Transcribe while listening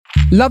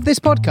Love this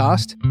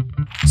podcast?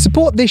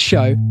 Support this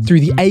show through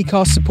the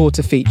Acast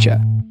supporter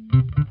feature.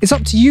 It's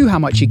up to you how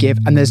much you give,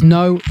 and there's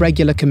no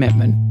regular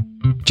commitment.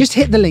 Just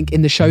hit the link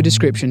in the show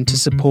description to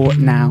support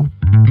now.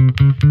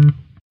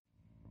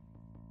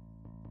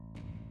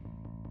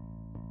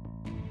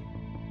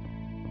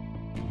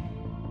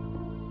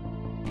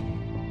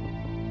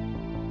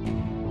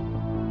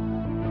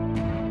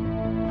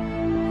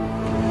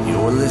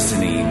 You're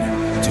listening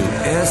to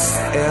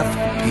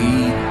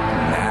SFP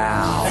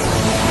Now.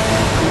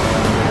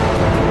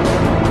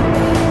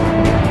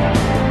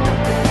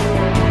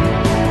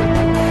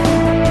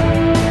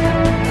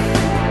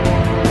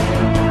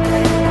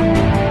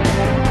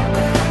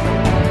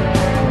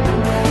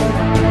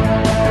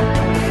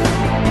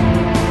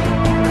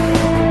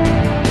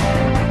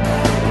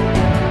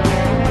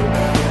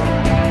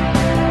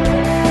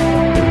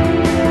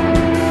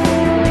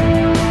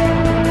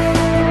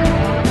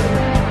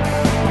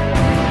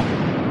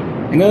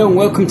 Hello and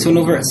welcome to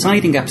another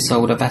exciting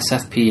episode of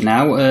SFP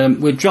Now.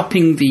 We're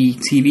dropping the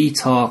TV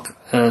talk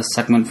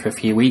segment for a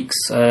few weeks,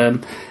 so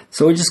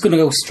we're just going to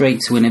go straight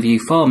to interview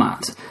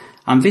format.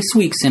 And this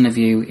week's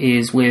interview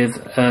is with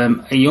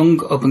a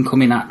young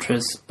up-and-coming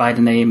actress by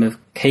the name of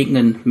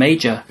Caitlin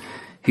Major,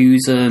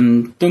 who's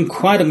done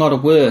quite a lot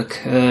of work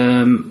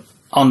on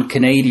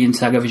Canadian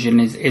television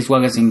as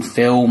well as in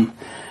film,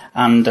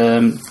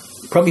 and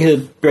probably her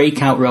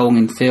breakout role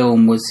in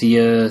film was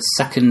the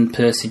second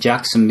Percy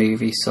Jackson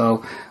movie.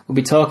 So we'll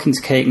be talking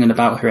to Caitlin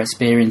about her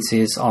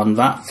experiences on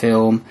that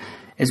film,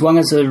 as well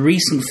as a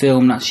recent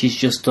film that she's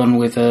just done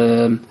with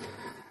done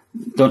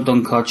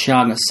called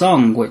Charlotte's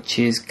Song, which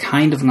is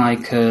kind of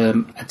like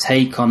a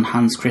take on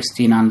Hans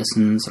Christian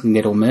Andersen's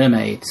Little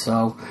Mermaid.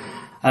 So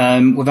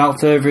without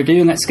further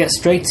ado, let's get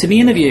straight to the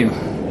interview.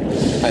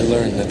 I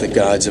learned that the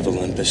gods of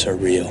Olympus are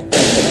real.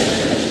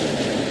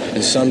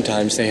 And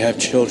sometimes they have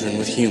children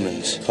with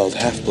humans, called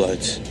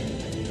half-bloods.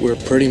 We're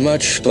pretty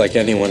much like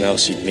anyone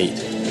else you'd meet,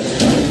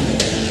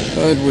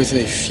 but with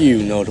a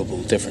few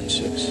notable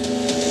differences.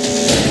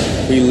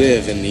 We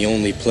live in the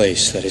only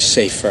place that is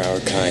safe for our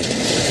kind.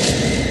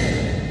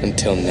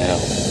 Until now.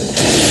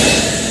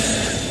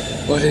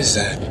 What is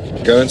that?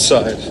 Go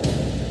inside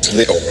to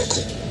the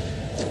Oracle.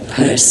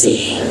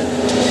 Percy.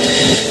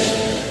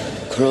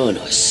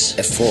 Kronos,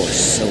 a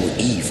force so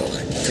evil,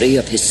 3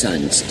 of his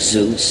sons,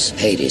 Zeus,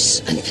 Hades,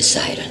 and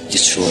Poseidon,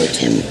 destroyed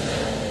him.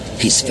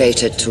 He's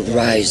fated to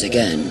rise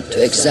again,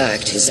 to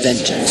exact his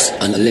vengeance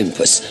on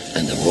Olympus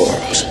and the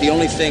world. The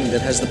only thing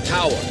that has the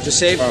power to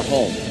save our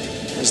home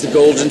is the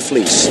Golden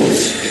Fleece.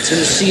 It's in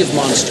the Sea of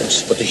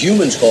Monsters, what the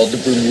humans call the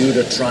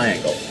Bermuda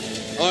Triangle.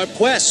 Our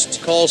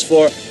quest calls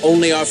for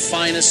only our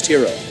finest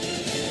hero,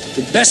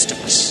 the best of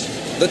us,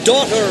 the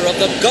daughter of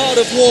the god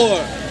of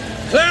war,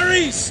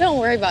 Clarice! Don't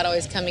worry about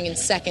always coming in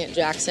second,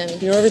 Jackson.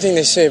 You know, everything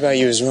they say about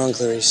you is wrong,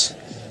 Clarice.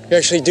 You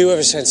actually do have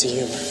a sense of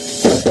humor.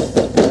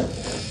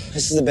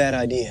 This is a bad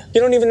idea.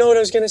 You don't even know what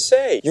I was going to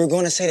say. You were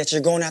going to say that you're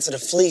going after the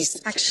fleece.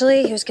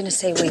 Actually, he was going to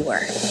say we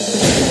were.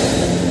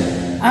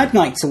 I'd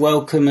like to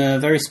welcome a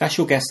very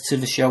special guest to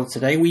the show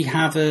today. We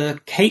have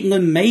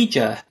Caitlin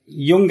Major,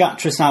 young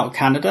actress out of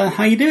Canada.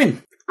 How are you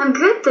doing? I'm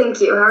good,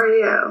 thank you. How are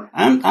you?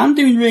 I'm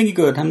doing really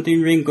good.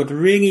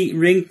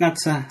 Really glad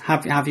to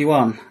have you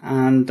on.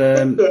 And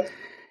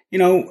you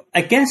know,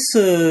 I guess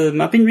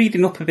I've been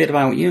reading up a bit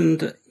about you,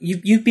 and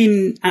you've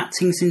been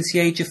acting since the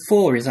age of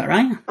 4. Is that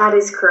right? That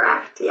is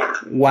correct. Yeah.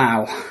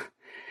 Wow.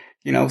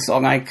 You know, sort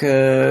of like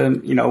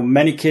you know,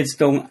 many kids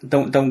don't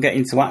get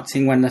into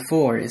acting when they're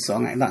 4. It's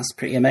sort of like, that's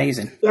pretty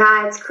amazing.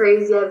 Yeah, it's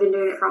crazy. I've been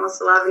doing it for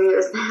almost 11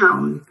 years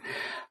now.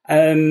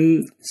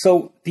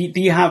 So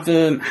do you have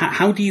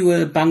how do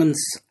you balance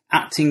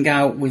acting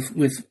out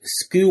with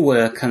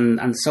schoolwork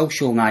and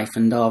social life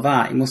and all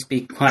that? It must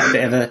be quite a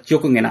bit of a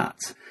juggling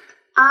act.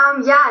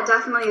 Yeah, it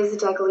definitely is a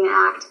juggling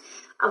act.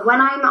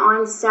 When I'm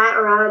on set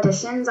or at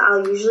auditions,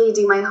 I'll usually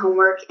do my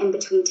homework in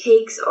between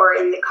takes or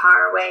in the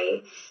car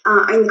ride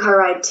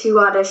to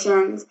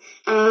auditions.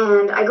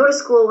 And I go to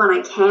school when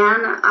I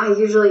can. I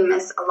usually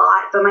miss a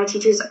lot, but my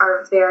teachers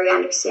are very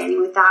understanding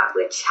with that,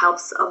 which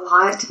helps a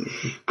lot.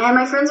 And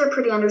my friends are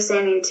pretty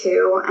understanding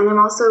too. And I'm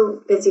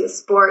also busy with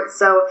sports,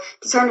 so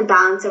just trying to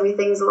balance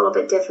everything is a little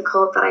bit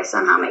difficult, but I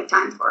somehow make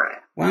time for it.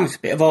 Wow, it's a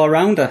bit of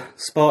all-rounder,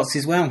 sports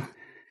as well.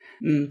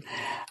 Let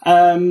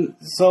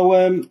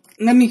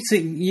me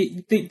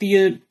see.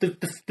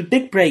 The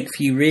big break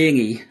for you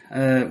really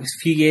was a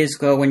few years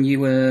ago when you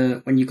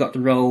got the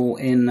role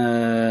in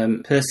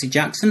Percy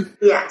Jackson.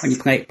 Yes. When you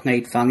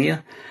played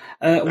Thalia.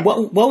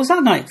 What was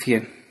that like for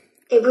you?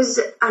 It was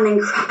an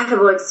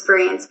incredible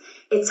experience.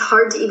 It's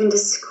hard to even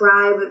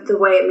describe the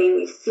way it made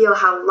me feel,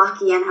 how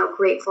lucky and how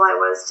grateful I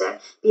was to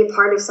be a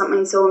part of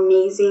something so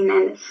amazing.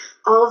 And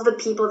all of the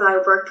people that I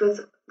worked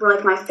with were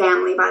like my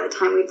family by the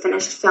time we'd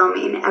finished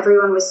filming.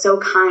 Everyone was so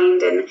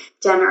kind and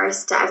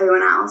generous to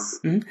everyone else.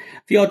 Mm-hmm.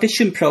 The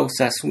audition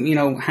process,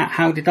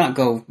 how did that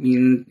go?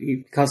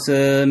 Because,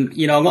 a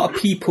lot of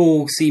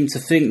people seem to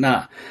think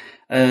that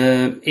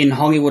in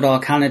Hollywood or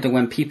Canada,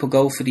 when people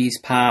go for these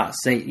parts,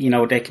 they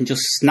can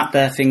just snap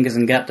their fingers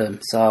and get them.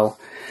 So,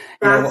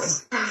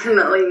 That's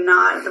definitely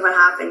not what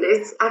happened.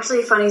 It's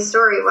actually a funny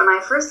story. When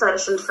I first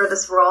auditioned for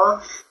this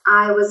role,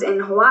 I was in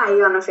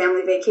Hawaii on a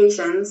family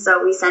vacation,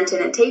 so we sent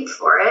in a tape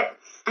for it.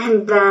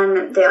 And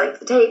then they liked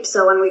the tape,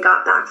 so when we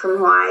got back from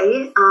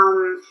Hawaii,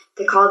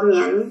 they called me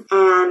in,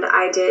 and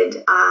I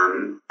did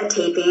a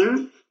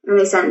taping, and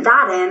they sent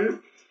that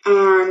in.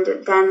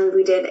 And then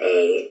we did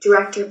a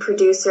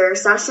director-producer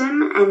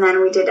session, and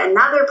then we did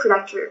another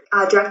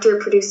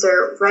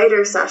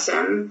director-producer-writer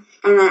session,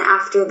 and then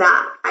after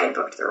that, I had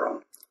booked the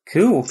role.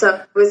 Cool. So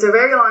it was a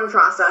very long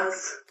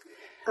process,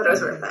 but it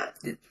was worth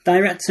it.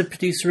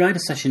 Director-producer-writer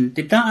session,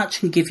 did that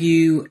actually give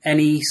you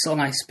any sort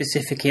of like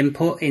specific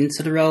input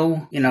into the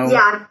role? You know?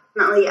 Yeah,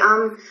 definitely.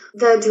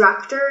 The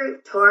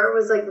director, Tor,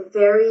 was like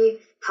very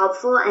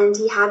helpful, and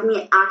he had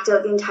me act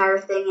out the entire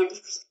thing, and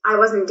if I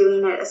wasn't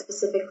doing it a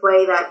specific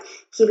way that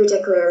he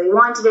particularly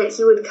wanted it,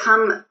 he would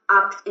come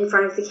up in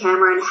front of the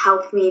camera and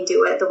help me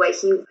do it the way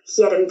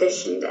he had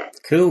envisioned it.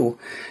 Cool.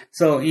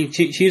 So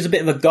she was a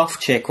bit of a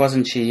goth chick,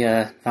 wasn't she,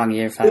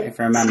 Vanya, if I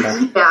remember?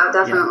 Yeah,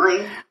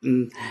 definitely.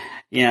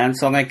 Yeah, and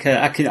so like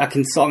I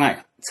can sort of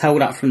like tell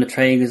that from the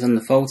trailers and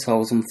the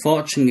photos.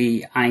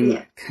 Unfortunately,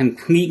 I'm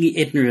completely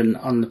ignorant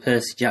on the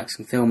Percy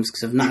Jackson films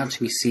because I've not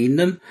actually seen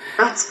them.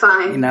 That's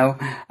fine. You know,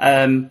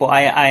 but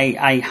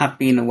I have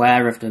been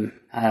aware of them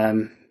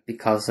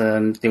because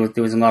there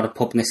was a lot of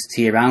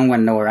publicity around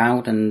when they were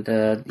out, and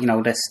you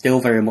know, they're still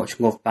very much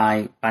loved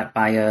by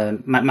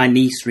my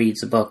niece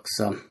reads the book,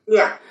 so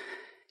yeah.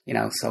 You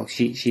know, so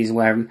she's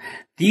aware of them.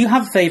 Do you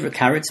have a favourite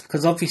character?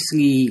 Because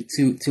obviously,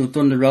 to have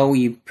done the role,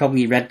 you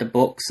probably read the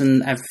books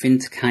and everything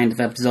to kind of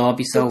absorb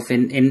yourself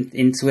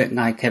into it,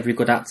 like every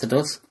good actor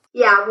does.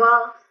 Yeah,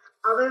 well,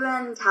 other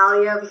than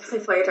Talia, because I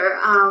played her,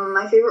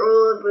 my favourite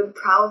role would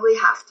probably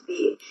have to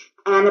be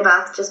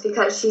Annabeth, just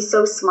because she's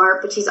so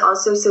smart, but she's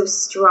also so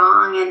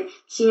strong, and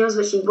she knows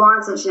what she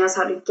wants, and she knows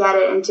how to get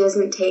it, and she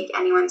doesn't take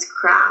anyone's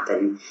crap,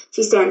 and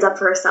she stands up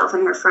for herself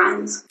and her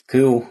friends.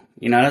 Cool.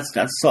 You know, that's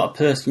the sort of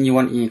person you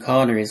want in your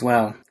corner as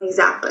well.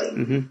 Exactly.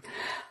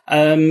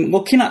 Mm-hmm.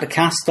 Looking at the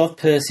cast of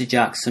Percy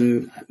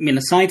Jackson, I mean,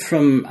 aside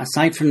from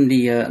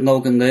the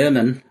Logan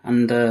Lerman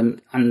and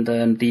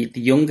the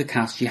younger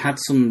cast, you had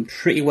some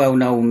pretty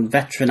well-known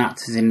veteran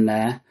actors in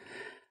there,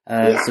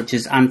 such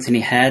as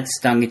Anthony Head,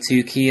 Stanley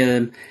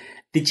Tucci.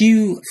 Did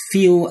you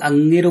feel a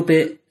little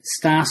bit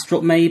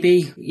starstruck,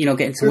 maybe? You know,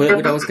 getting to work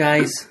with those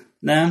guys?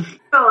 No?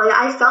 Oh,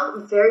 I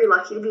felt very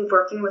lucky to be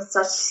working with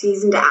such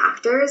seasoned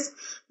actors,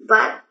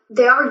 but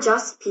they are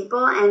just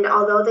people, and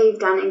although they've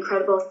done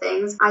incredible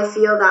things, I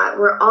feel that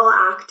we're all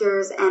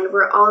actors and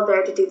we're all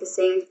there to do the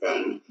same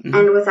thing. Mm-hmm.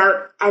 And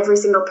without every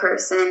single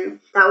person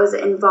that was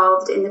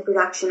involved in the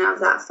production of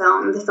that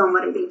film, the film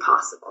wouldn't be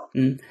possible.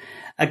 Mm.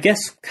 I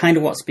guess kind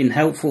of what's been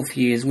helpful for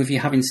you is with you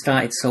having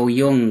started so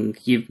young,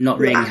 you've not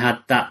really had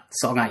that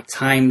sort of like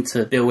time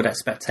to build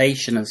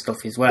expectation and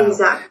stuff as well.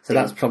 Exactly. So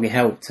that's probably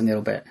helped a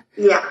little bit.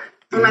 Yeah.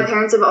 And my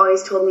parents have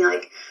always told me,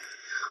 like,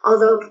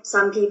 although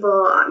some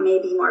people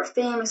may be more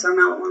famous or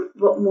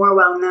more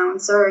well-known,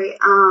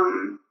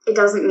 it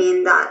doesn't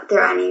mean that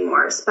they're any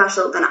more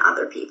special than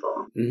other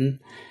people.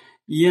 Mm-hmm.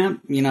 Yeah,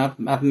 you know,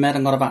 I've met a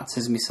lot of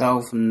actors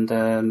myself,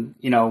 and,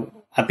 you know,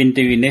 I've been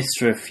doing this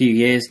for a few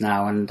years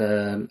now, and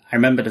I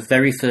remember the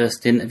very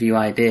first interview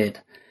I did,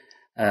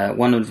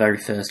 one of the very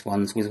first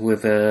ones was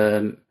with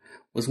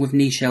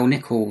Nichelle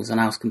Nichols,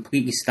 and I was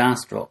completely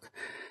starstruck.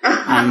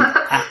 And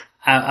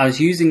I was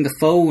using the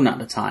phone at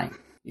the time,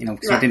 you know,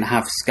 because I didn't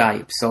have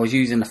Skype, so I was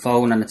using the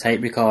phone and the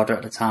tape recorder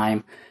at the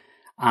time,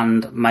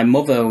 and my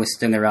mother was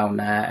still around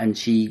there, and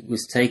she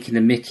was taking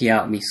the mickey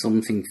out of me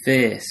something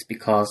fierce,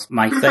 because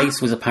my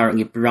face was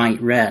apparently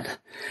bright red.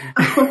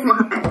 Oh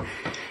my.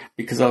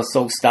 Because I was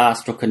so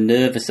starstruck and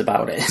nervous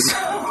about it.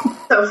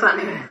 So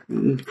funny.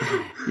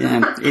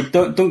 Yeah, it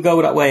don't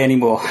go that way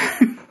anymore.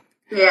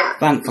 Yeah.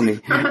 Thankfully.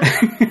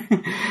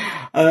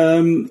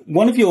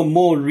 One of your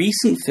more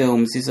recent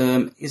films is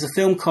a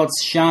film called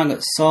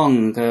Charlotte's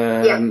Song.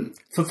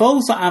 For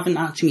those that haven't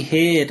actually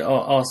heard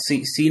or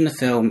seen the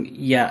film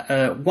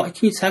yet, what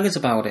can you tell us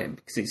about it?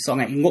 Because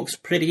it looks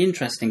pretty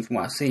interesting from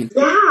what I've seen.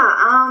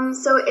 Yeah,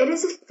 so it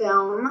is a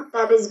film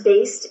that is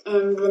based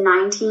in the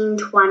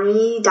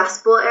 1920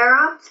 Dust Bowl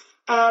era.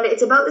 And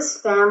it's about this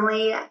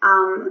family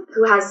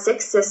who has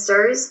 6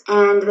 sisters,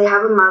 and they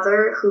have a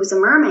mother who's a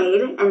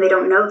mermaid, and they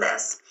don't know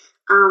this.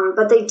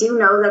 But they do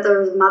know that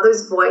their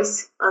mother's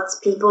voice lets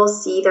people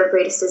see their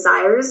greatest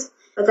desires.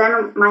 But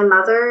then my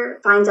mother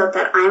finds out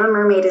that I'm a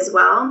mermaid as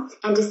well,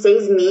 and to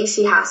save me,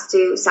 she has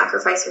to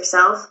sacrifice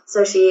herself.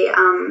 So she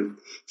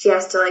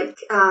has to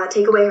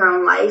take away her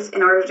own life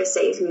in order to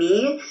save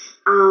me.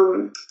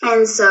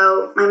 And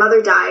so my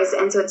mother dies,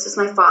 and so it's just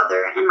my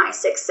father and my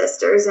 6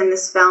 sisters in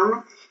this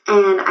film.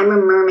 And I'm a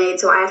mermaid,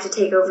 so I have to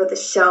take over the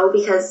show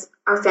because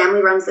our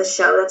family runs the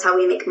show. That's how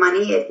we make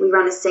money. We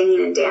run a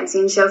singing and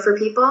dancing show for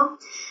people.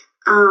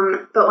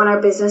 But when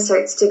our business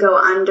starts to go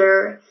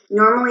under,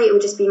 normally it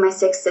would just be my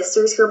 6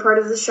 sisters who are part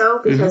of the show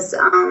because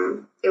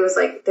it was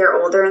like they're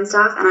older and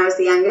stuff, and I was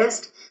the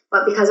youngest.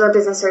 But because our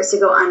business starts to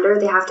go under,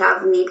 they have to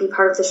have me be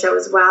part of the show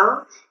as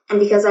well. And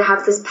because I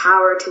have this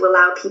power to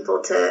allow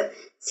people to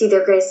see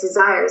their greatest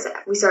desires,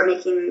 we start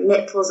making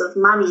nitfuls of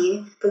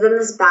money. But then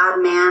this bad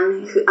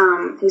man,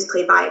 who's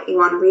played by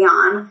Iwan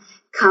Rheon,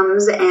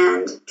 comes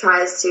and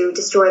tries to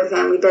destroy the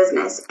family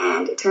business,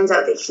 and it turns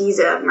out that he's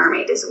a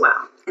mermaid as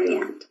well in the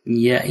end.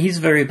 Yeah, he's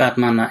a very bad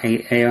man, that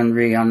Iwan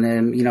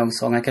Rheon.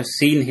 So like I've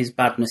seen his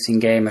badness in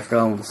Game of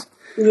Thrones.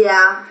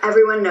 Yeah,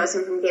 everyone knows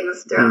him from Game of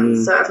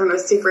Thrones, so everyone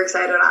was super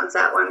excited on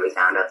set when we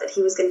found out that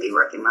he was going to be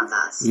working with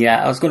us.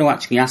 Yeah, I was going to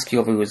actually ask you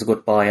if he was a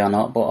good boy or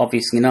not, but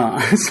obviously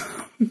not.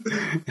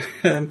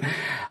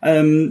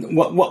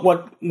 What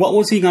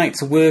was he like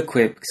to work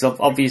with? Because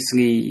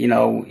obviously,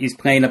 he's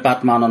playing a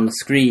bad man on the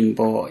screen,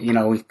 but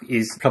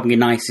he's probably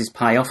nice as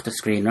pie off the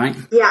screen, right?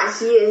 Yeah,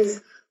 he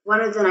is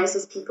one of the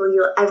nicest people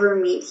you'll ever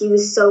meet. He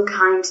was so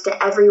kind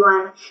to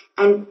everyone,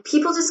 and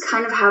people just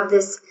kind of have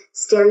this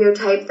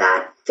stereotype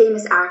that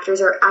famous actors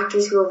or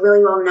actors who are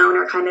really well known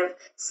are kind of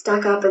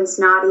stuck up and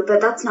snotty,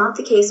 but that's not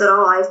the case at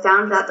all. I've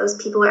found that those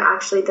people are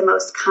actually the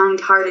most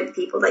kind-hearted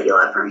people that you'll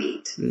ever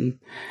meet.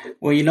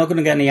 Well, you're not going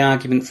to get any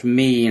argument from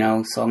me,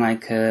 so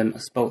like I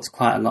spoke to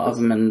quite a lot of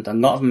them, and a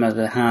lot of them are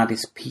the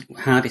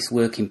hardest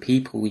working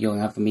people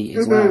you'll ever meet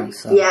as well.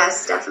 So,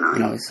 yes,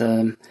 definitely.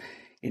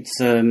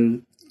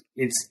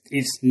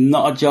 It's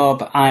not a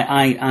job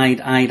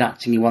I'd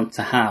actually want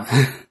to have.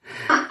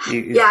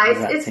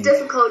 It's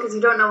difficult because you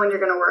don't know when you're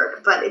going to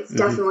work, but it's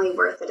definitely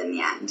worth it in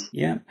the end.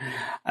 Yeah.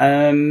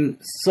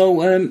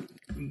 So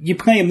you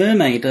play a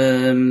mermaid.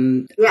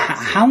 Yes.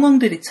 How long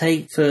did it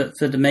take for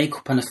the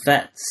makeup and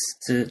effects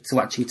to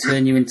actually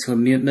turn you into a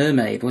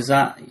mermaid? Was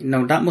that,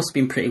 that must have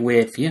been pretty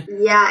weird for you?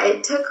 Yeah,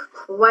 it took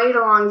quite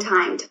a long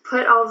time to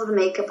put all of the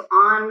makeup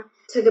on.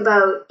 Took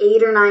about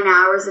 8 or 9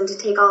 hours, and to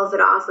take all of it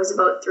off was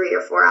about 3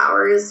 or 4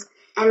 hours.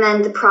 And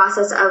then the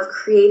process of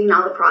creating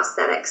all the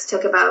prosthetics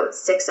took about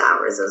 6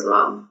 hours as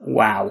well.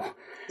 Wow.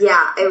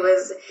 Yeah, it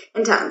was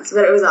intense,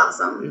 but it was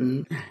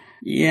awesome.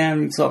 Yeah,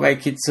 and sort of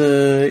like it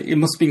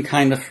must have been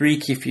kind of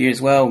freaky for you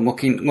as well,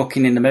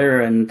 looking in the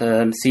mirror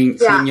and seeing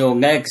your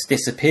legs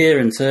disappear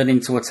and turn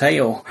into a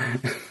tail.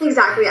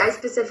 Exactly. I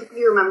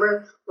specifically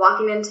remember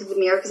walking into the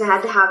mirror because I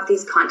had to have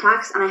these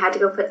contacts and I had to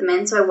go put them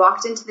in. So I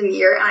walked into the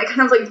mirror and I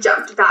kind of like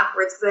jumped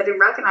backwards because I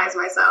didn't recognize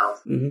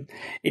myself. Mm-hmm.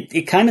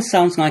 It kind of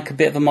sounds like a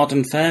bit of a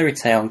modern fairy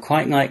tale,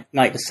 quite like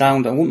the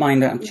sound. I wouldn't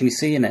mind actually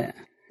seeing it.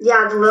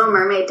 Yeah, The Little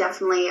Mermaid,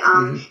 definitely.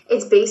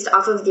 It's based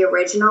off of the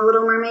original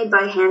Little Mermaid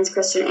by Hans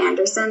Christian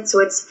Andersen, so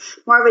it's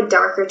more of a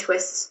darker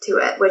twist to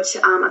it, which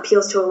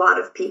appeals to a lot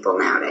of people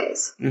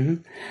nowadays.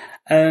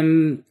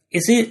 Mm-hmm.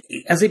 Has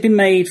it been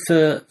made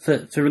for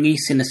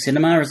release in the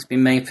cinema, or has it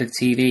been made for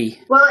TV?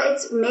 Well,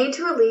 it's made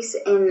to release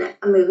in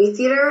a movie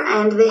theater,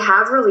 and they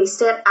have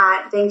released it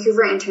at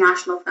Vancouver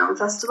International Film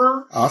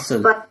Festival.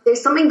 Awesome. But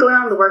there's something going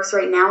on in the works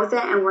right now with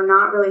it, and we're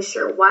not really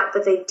sure what,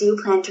 but they do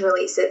plan to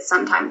release it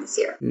sometime this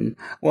year.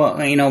 Well,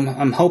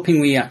 I'm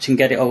hoping we actually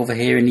get it over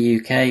here in the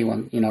UK,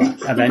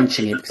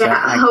 eventually. Because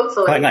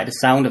hopefully. I quite like the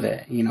sound of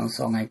it,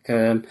 so like...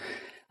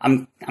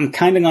 I'm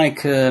kind of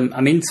like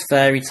I'm into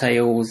fairy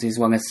tales as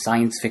well as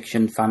science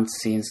fiction,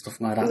 fantasy, and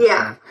stuff like that.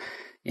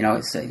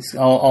 Yeah. So, it's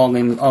all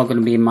going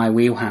to be in my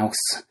wheelhouse.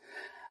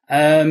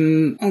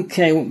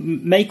 Okay, well,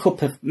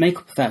 makeup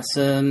effects.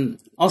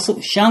 Also,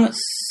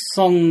 Charlotte's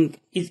song.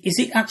 Is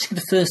it actually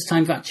the first time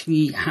you've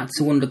actually had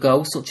to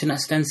undergo such an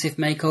extensive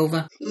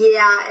makeover?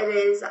 Yeah, it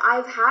is.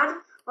 I've had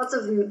lots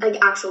of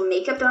actual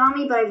makeup done on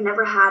me, but I've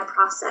never had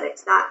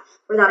prosthetics that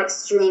were that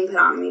extreme put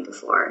on me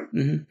before.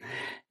 Mm-hmm.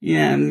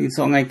 Yeah,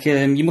 so like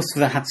you must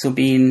have had to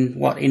be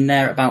in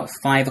there at about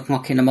 5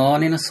 o'clock in the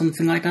morning or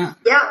something like that.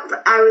 Yeah,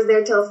 I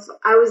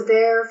was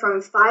there from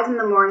 5 in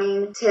the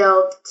morning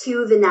till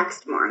 2 the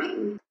next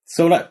morning.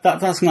 So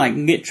that's like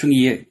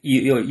literally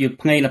you're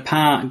playing a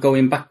part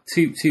going back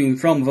to and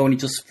from with only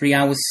just 3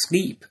 hours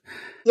sleep.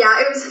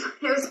 Yeah, it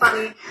was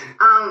funny.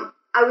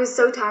 I was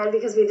so tired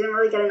because we didn't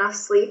really get enough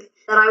sleep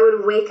that I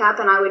would wake up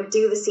and I would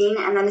do the scene,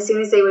 and then as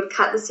soon as they would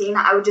cut the scene,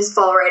 I would just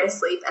fall right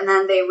asleep, and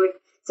then they would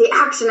say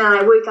action and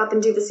I wake up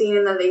and do the scene,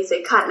 and then they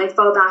say cut and I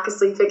fall back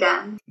asleep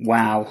again.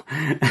 Wow.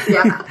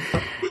 Yeah.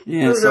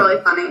 It was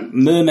really funny.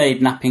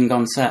 Mermaid napping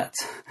on set.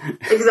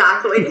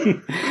 Exactly.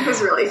 It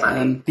was really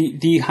funny.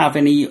 Do you have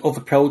any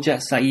other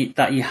projects that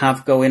you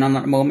have going on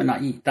at the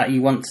moment that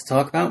you want to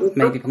talk about? Nope,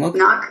 maybe plug?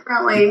 Not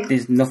currently.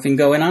 There's nothing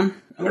going on?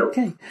 Nope.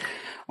 Okay.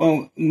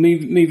 Well,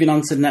 moving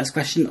on to the next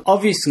question.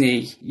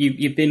 Obviously,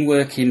 you've been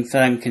working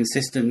fairly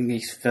consistently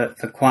for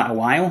quite a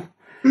while.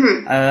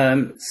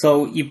 Mm-hmm.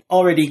 So you've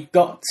already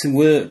got to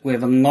work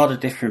with a lot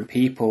of different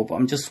people, but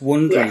I'm just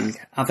wondering,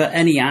 are there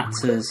any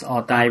actors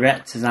or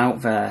directors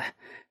out there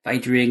that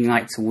you'd really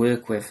like to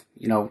work with?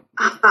 There's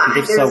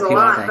a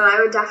lot, but I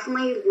would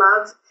definitely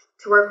love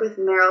to work with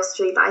Meryl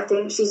Streep. I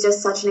think she's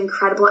just such an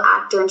incredible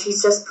actor, and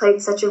she's just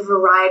played such a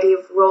variety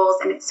of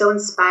roles, and it's so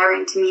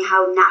inspiring to me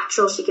how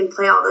natural she can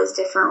play all those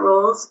different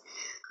roles.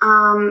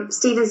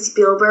 Steven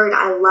Spielberg,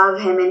 I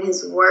love him and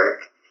his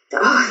work.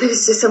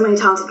 there's just so many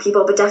talented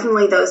people, but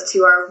definitely those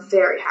two are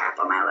very high up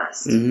on my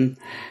list. Mm-hmm.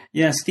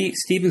 Yeah,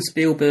 Steven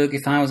Spielberg,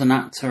 if I was an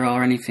actor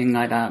or anything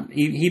like that,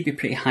 he'd be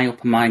pretty high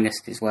up on my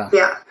list as well.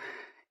 Yeah.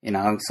 You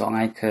know, so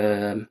like,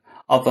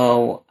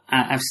 although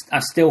I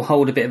still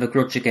hold a bit of a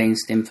grudge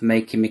against him for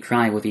making me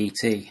cry with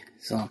E.T.,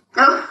 so...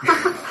 Oh.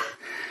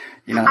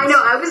 You know, I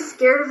know, I was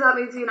scared of that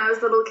movie when I was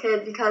a little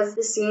kid because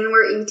the scene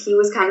where E.T.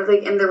 was kind of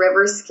like in the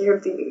river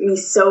scared me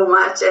so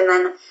much, and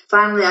then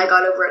finally I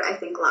got over it, I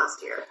think,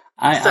 last year.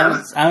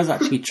 I was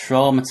actually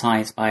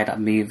traumatized by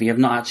that movie. I've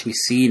not actually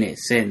seen it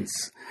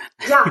since.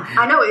 Yeah,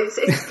 I know, it's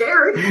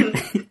scary.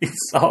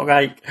 It's all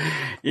like,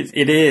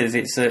 it is.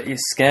 It's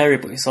scary,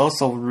 but it's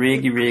also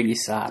really, really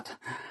sad.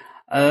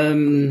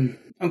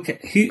 Okay,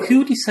 who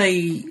would you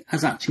say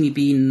has actually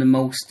been the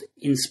most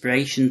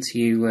inspiration to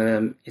you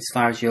as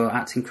far as your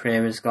acting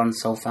career has gone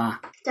so far?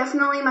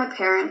 Definitely my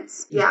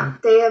parents. Yeah,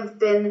 they have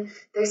been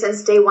there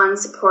since day one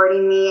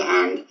supporting me,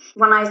 and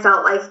when I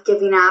felt like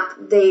giving up,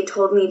 they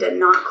told me to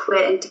not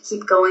quit and to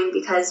keep going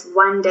because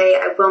one day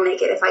I will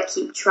make it if I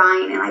keep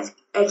trying, and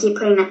I keep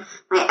putting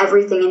my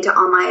everything into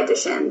all my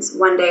auditions.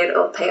 One day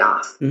it'll pay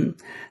off. Mm-hmm.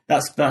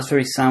 That's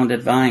very sound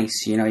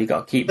advice. You know, you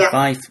got to keep the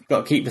faith.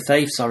 Got to keep the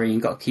faith. Sorry, you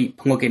got to keep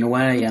plugging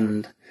away,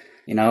 and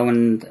you know,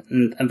 and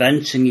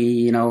eventually,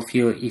 you know, if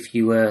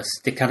you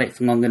stick at it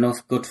for long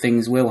enough, good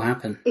things will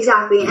happen.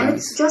 Exactly, and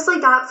it's just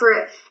like that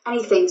for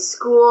anything: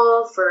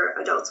 school, for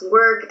adults'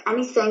 work,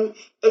 anything.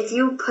 If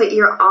you put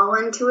your all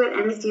into it,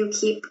 and if you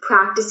keep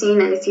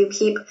practicing, and if you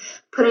keep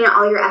putting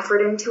all your effort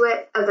into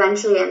it,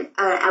 eventually an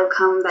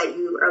outcome that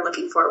you are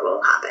looking for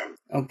will happen.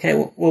 Okay,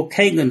 well,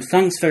 Caitlin,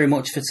 thanks very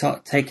much for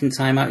taking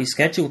time out of your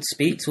schedule to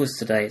speak to us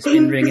today. It's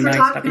been really nice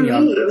having you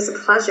on. It was a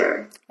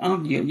pleasure.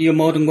 Oh, you're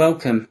more than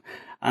welcome.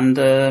 And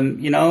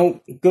you know,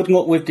 good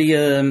luck with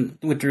the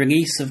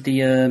release of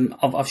the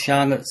of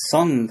Charlotte's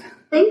song.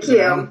 Thank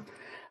you.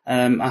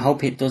 I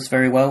hope it does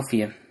very well for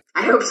you.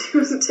 I hope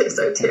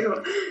so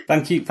too.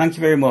 Thank you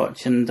very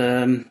much, and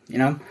you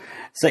know,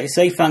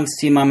 say thanks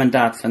to your mum and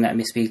dad for letting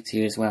me speak to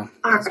you as well.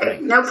 All right,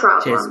 great. No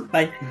problem. Cheers.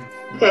 Bye.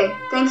 Okay,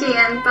 thank you,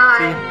 Ian.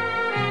 Bye.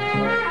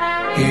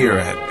 Here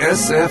at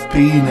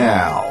SFP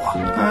Now.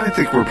 I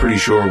think we're pretty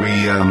sure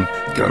we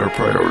got our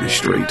priorities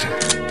straight.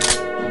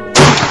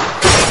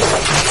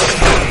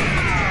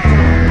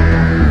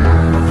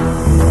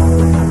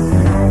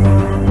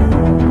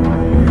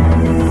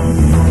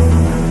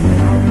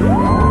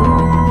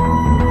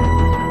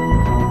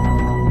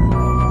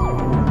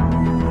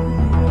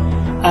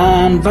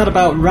 And that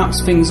about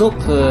wraps things up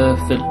for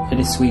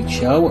this week's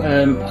show.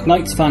 I'd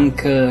like to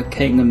thank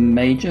Caitlin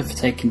Major for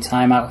taking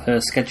time out of her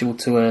schedule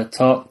to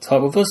talk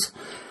with us.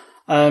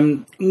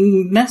 The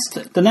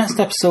next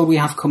episode we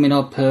have coming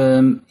up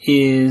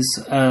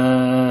is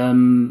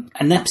an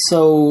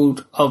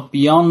episode of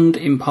Beyond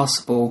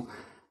Impossible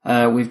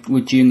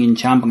with Julian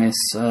Chambliss,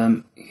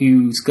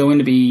 who's going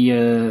to be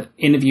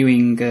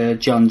interviewing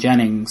John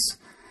Jennings.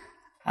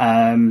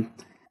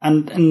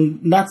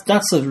 And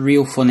that's a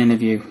real fun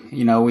interview.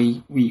 You know,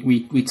 we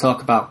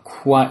talk about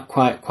quite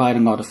a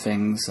lot of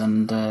things,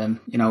 and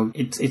you know,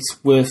 it's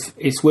worth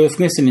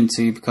listening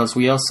to, because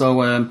we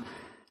also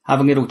have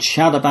a little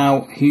chat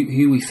about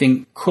who we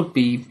think should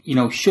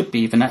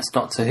be the next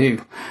Doctor Who.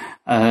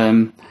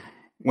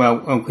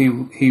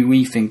 Who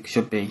we think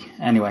should be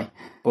anyway.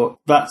 But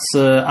that's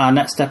our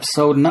next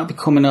episode, and that'll be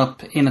coming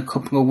up in a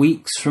couple of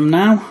weeks from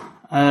now.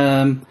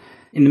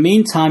 In the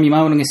meantime, you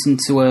might want to listen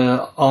to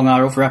all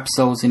our other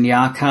episodes in the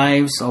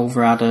archives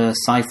over at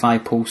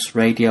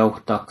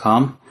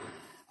sci-fi-pulse-radio.com.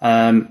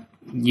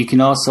 You can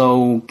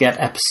also get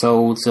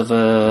episodes of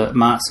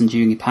Marks and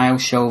Julie Pyle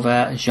show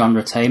there,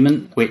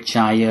 Genretainment, which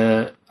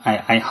I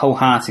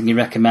wholeheartedly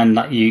recommend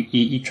that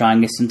you try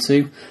and listen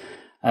to,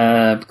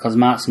 because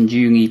Marks and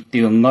Julie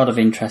do a lot of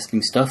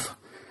interesting stuff.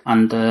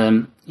 And,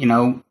 you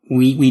know,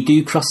 we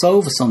do cross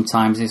over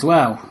sometimes as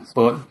well.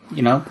 But,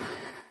 you know,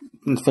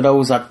 for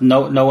those that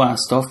know our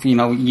stuff, you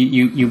know,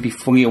 you'll be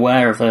fully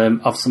aware of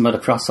some of the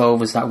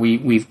crossovers that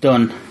we've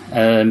done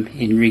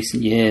in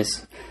recent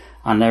years,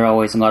 and they're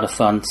always a lot of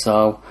fun.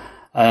 So,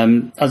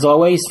 as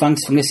always,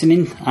 thanks for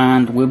listening,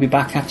 and we'll be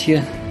back at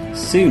you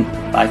soon.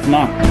 Bye for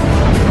now.